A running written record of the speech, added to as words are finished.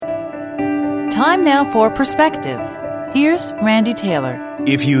Time now for Perspectives. Here's Randy Taylor.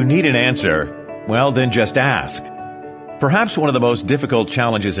 If you need an answer, well, then just ask. Perhaps one of the most difficult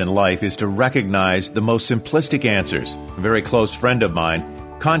challenges in life is to recognize the most simplistic answers. A very close friend of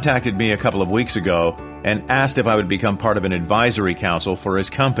mine contacted me a couple of weeks ago and asked if I would become part of an advisory council for his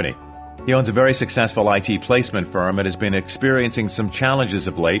company. He owns a very successful IT placement firm and has been experiencing some challenges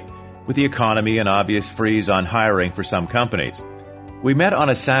of late with the economy and obvious freeze on hiring for some companies. We met on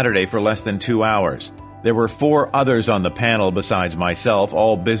a Saturday for less than 2 hours. There were 4 others on the panel besides myself,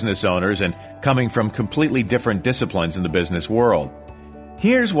 all business owners and coming from completely different disciplines in the business world.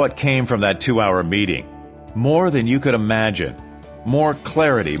 Here's what came from that 2-hour meeting. More than you could imagine. More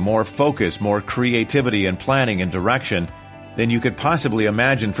clarity, more focus, more creativity and planning and direction than you could possibly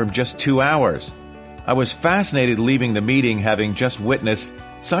imagine from just 2 hours. I was fascinated leaving the meeting having just witnessed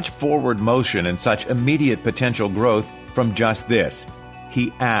such forward motion and such immediate potential growth from just this.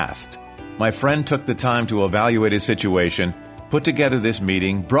 He asked. My friend took the time to evaluate his situation, put together this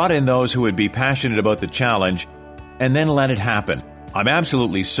meeting, brought in those who would be passionate about the challenge, and then let it happen. I'm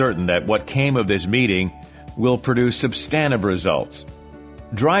absolutely certain that what came of this meeting will produce substantive results.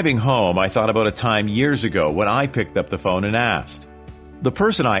 Driving home, I thought about a time years ago when I picked up the phone and asked. The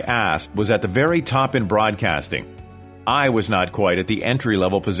person I asked was at the very top in broadcasting. I was not quite at the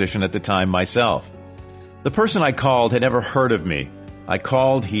entry-level position at the time myself. The person I called had never heard of me. I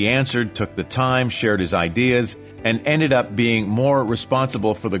called, he answered, took the time, shared his ideas, and ended up being more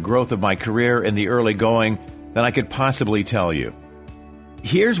responsible for the growth of my career in the early going than I could possibly tell you.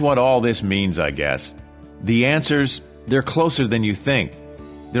 Here's what all this means, I guess. The answers, they're closer than you think.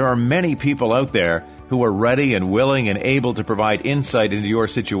 There are many people out there who are ready and willing and able to provide insight into your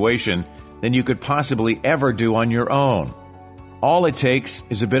situation than you could possibly ever do on your own. All it takes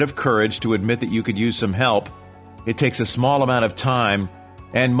is a bit of courage to admit that you could use some help. It takes a small amount of time,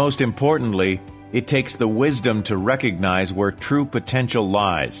 and most importantly, it takes the wisdom to recognize where true potential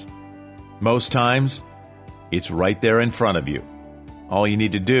lies. Most times, it's right there in front of you. All you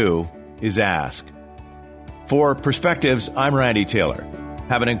need to do is ask. For Perspectives, I'm Randy Taylor.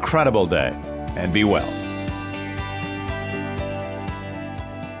 Have an incredible day, and be well.